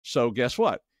So guess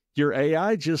what? Your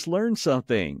AI just learned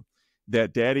something,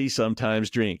 that daddy sometimes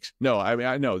drinks. No, I mean,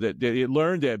 I know that it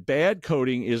learned that bad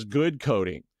coding is good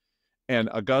coding. And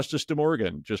Augustus de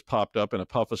Morgan just popped up in a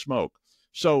puff of smoke.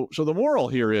 So the moral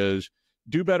here is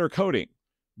do better coding.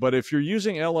 But if you're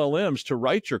using LLMs to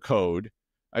write your code,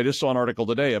 I just saw an article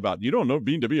today about you don't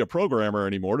need to be a programmer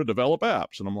anymore to develop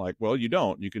apps. And I'm like, well, you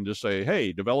don't. You can just say,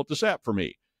 hey, develop this app for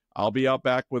me. I'll be out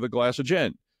back with a glass of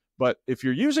gin. But if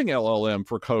you're using LLM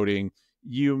for coding,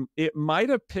 it might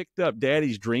have picked up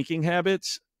daddy's drinking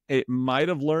habits. It might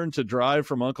have learned to drive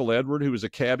from Uncle Edward, who was a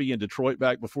cabbie in Detroit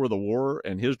back before the war,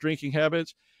 and his drinking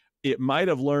habits. It might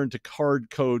have learned to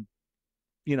hard code,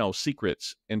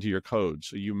 secrets into your code.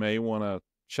 So you may want to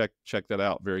check that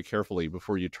out very carefully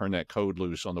before you turn that code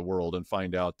loose on the world and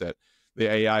find out that the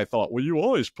AI thought, well, you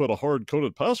always put a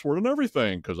hard-coded password in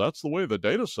everything because that's the way the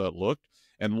data set looked.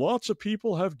 And lots of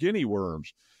people have guinea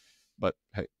worms. But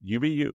hey, you be you.